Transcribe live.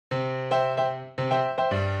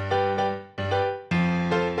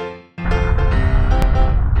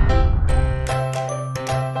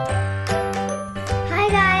Hi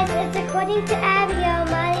guys, it's according to Abigail.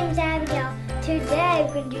 My name's Abigail. Today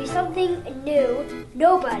we're going to do something new.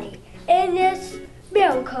 Nobody in this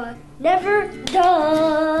mail car never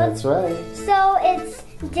done. That's right. So it's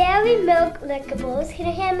Dairy Milk Lickables. Can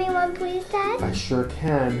you hand me one please, Dad? I sure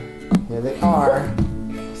can. Here they are.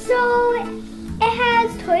 So it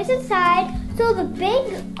has toys inside. So the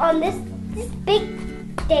big on this big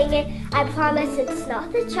thing, I promise it's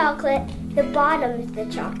not the chocolate. The bottom is the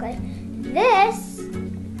chocolate. This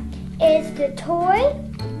is the toy.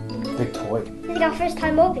 Big toy. This is our first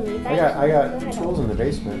time opening. I got tools in the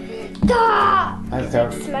basement. Ah! I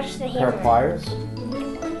have Smash the pair hammer. of pliers.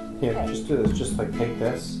 Here, just do this. Just like take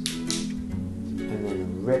this and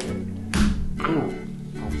then rip it. Ooh.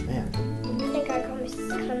 Oh man. I think I kind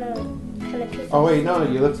of piece. Oh wait, no,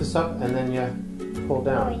 you lift this up and then you pull Oh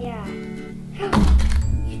down. yeah.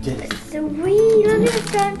 You did it. Sweet! Look at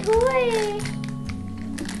this darn toy.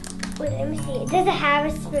 Wait, let me see. Does it have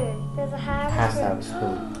a spoon? Does it have a Has to spoon? have a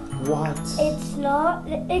spoon. What? It's not.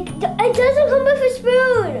 It doesn't come with a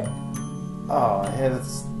spoon. Oh, yeah,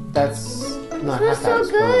 that's not It has smells to have a so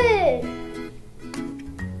spoon.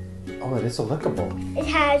 good. Oh, it is a lickable. It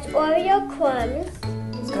has Oreo crumbs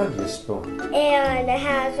It's gotta be a spoon. and it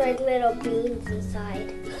has like little beans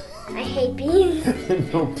inside. I hate beans.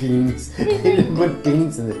 No beans. They didn't put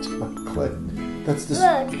beans in the chocolate. That's the.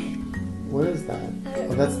 Look. What is that? I Oh,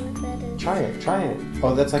 don't that's. know what that is. Try it.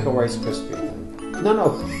 Oh, that's like a Rice Krispie thing.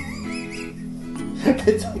 No.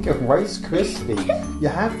 It's like a Rice Krispie. You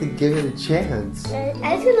have to give it a chance. I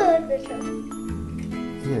was gonna look this up.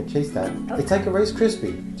 Yeah, taste that. It's like a Rice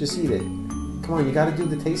Krispie. Just eat it. Come on, you gotta do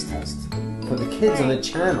the taste test. For the kids on the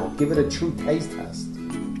channel, give it a true taste test.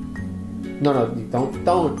 No,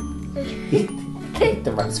 don't. Eat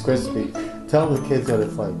the Rice Krispie. Tell the kids that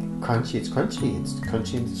it's like crunchy. It's crunchy. It's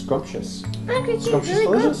crunchy and scrumptious. It's Scrumptious, really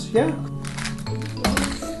good. delicious. Yeah.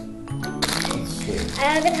 Let's see. I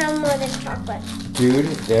haven't had more than chocolate. Dude,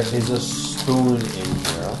 there is a spoon in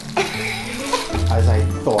here. As I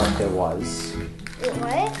thought there was.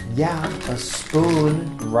 What? Yeah, a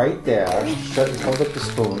spoon right there. Hold up the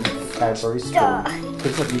spoon. Cadbury spoon. Duh.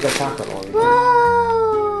 Because look, you got chocolate all over.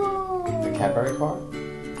 Whoa! The Cadbury car?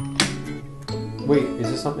 Wait, is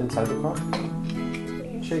there something inside the car?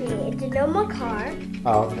 Shake it. It's a normal car.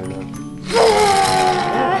 Oh, okay, no.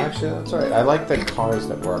 Yeah, actually, that's alright. I like the cars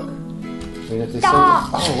that work. Wait, if there's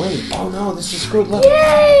something... Oh, wait. Oh, no, this is screwed. Look.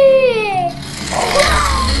 Yay!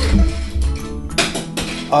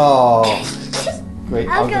 Oh. Wait,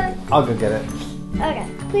 I'll I'll go get it. Okay,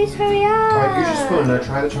 please hurry up. Alright, use your spoon. Now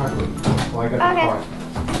try the chocolate. Oh, I got the Okay. car.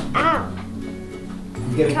 Ow.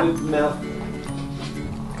 You get a good mouth.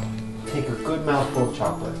 Take a good mouthful of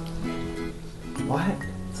chocolate. What?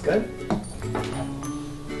 It's good?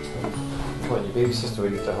 Come on, your baby sister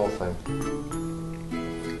would eat the whole thing.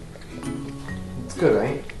 It's good,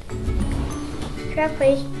 right? Try,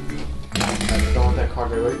 please. I don't want that car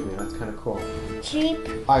to get away from me. That's kind of cool. Cheap.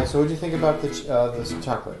 Alright, so what do you think about this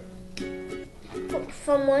chocolate?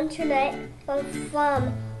 From 1 to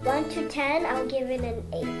 10, I'll give it an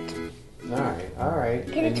 8. Alright.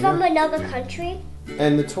 Can it from another country?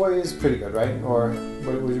 And the toy is pretty good, right? Or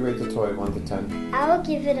what would you rate the toy, 1 to 10? I'll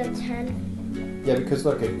give it a 10. Yeah, because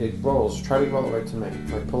look, it rolls. Try to roll it right to me.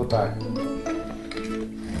 Like, pull it back.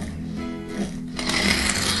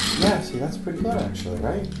 Yeah, see, that's pretty good, actually,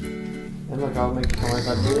 right? And look, I'll make it come right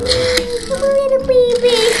back to you. Come on, little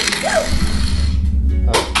baby.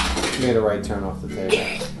 Oh, made a right turn off the table.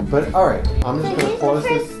 But, alright, I'm just So going to pause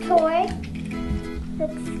here's the this. first toy.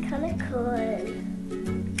 Looks kind of cool.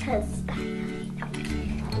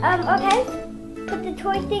 Okay. Put the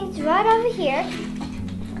toy things right over here.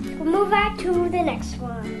 We'll move back to the next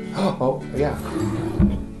one. Oh, yeah.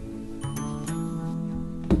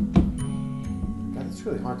 God, it's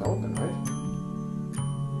really hard to open, right?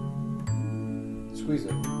 Squeeze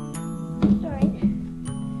it. Alright.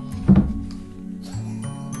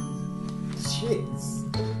 Jeez.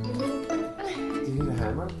 Do you need a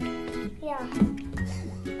hammer? Yeah.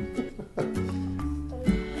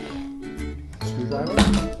 Screwdriver?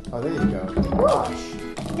 Oh, there you go. Gosh.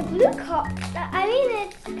 The blue car. I mean,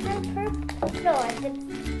 it's kind of purple. No,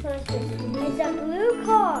 it's a blue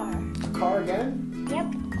car. A car again? Yep.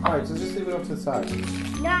 Alright, so just leave it off to the side.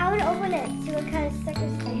 No, I want to open it. See what kind of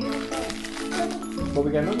stickers they have. Well,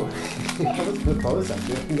 we got another one. Let's put this up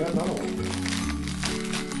here. We got another one.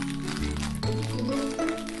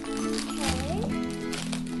 Okay.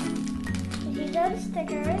 These are the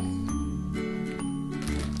stickers.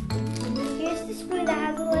 Here's the spoon that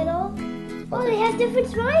has a little Oh, they have different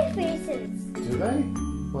smiley faces. Do they?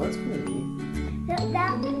 Well, that's kind of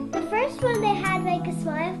neat. The first one, they had like a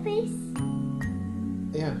smile face.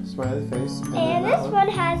 Yeah, smiley face. And this one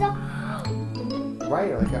has a...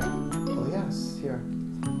 Right, like a... Oh, yes, here.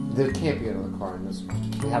 There can't be another car in this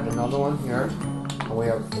one. We have another one here. And we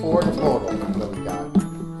have 4 total that we got.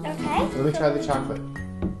 Okay. Let me try the chocolate.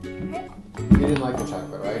 Okay. You didn't like the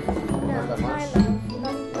chocolate, right? No, Not that much? I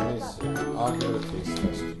love Let me see. I'll give it a taste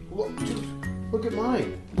test. Look at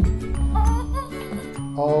mine.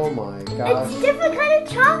 Oh my gosh. It's different kind of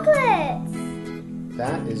chocolates.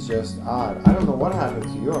 That is just odd. I don't know what happened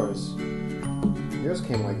to yours. Yours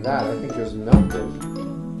came like that. I think yours melted.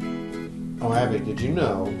 Oh, Abby, did you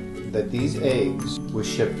know that these eggs were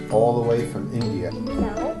shipped all the way from India?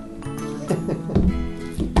 No.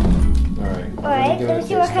 Alright. Alright, let me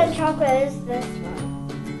see what kind of chocolate is this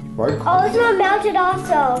one. Right? Oh, this one melted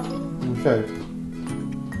also. Okay.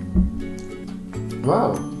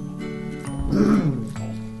 Wow.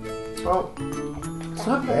 Oh, it's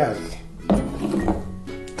not bad.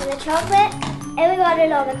 And the chocolate, and we got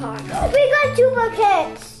another car. We got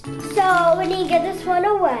duplicates. So we need to get this one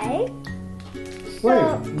away.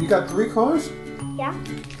 Wait, you got 3 cars? Yeah.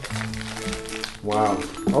 Wow.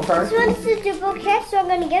 Okay. This one's the duplicate, so I'm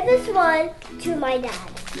going to give this one to my dad.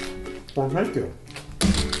 Well, thank you.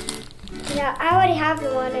 Yeah, I already have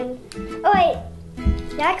the one. Oh, wait.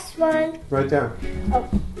 Next one. Right there. Oh.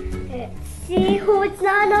 Let's see who it's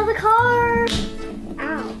not another car.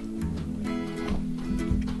 Ow.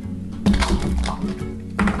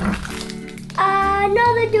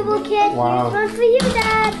 Another duplicate. Wow. Here's one for you,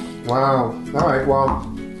 Dad. Wow. Alright, well,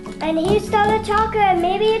 And here's the chocolate.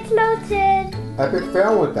 Maybe it's melted. epic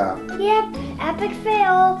fail with that. Yep, epic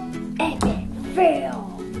fail. Epic fail.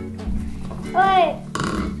 Alright,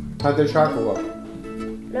 How'd the chocolate look?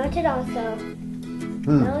 melted also.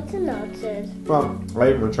 Melted. Well, I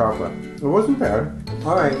ate my chocolate. It wasn't bad.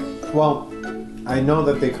 Alright, well, I know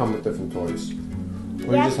that they come with different toys.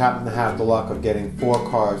 We Yep. just happen to have the luck of getting 4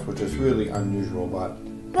 cars, which is really unusual, but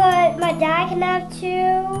But my dad can have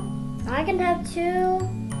 2. I can have 2.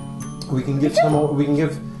 we can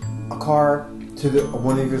give a car to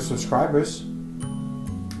one of your subscribers.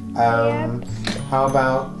 How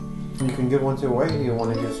about you can give one to away to one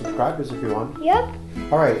of your subscribers if you want. Yep.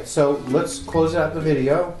 Alright, so let's close out the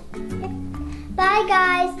video. Bye,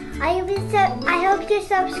 guys. I hope you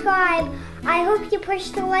subscribe. I hope you push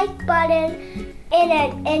the like button.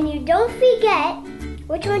 And you don't forget,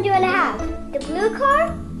 which one do you want to have? The blue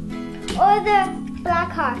car or the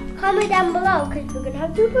black car? Comment down below because we're going to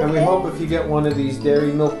have duplicates. And we hope if you get one of these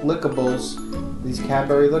Dairy Milk Lickables, these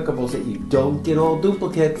Cadbury Lickables, that you don't get all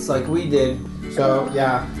duplicates like we did. So,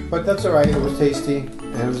 yeah. But that's alright. It was tasty.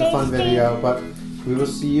 And it was a fun Tasty. video. But we will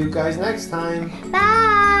see you guys next time. Bye.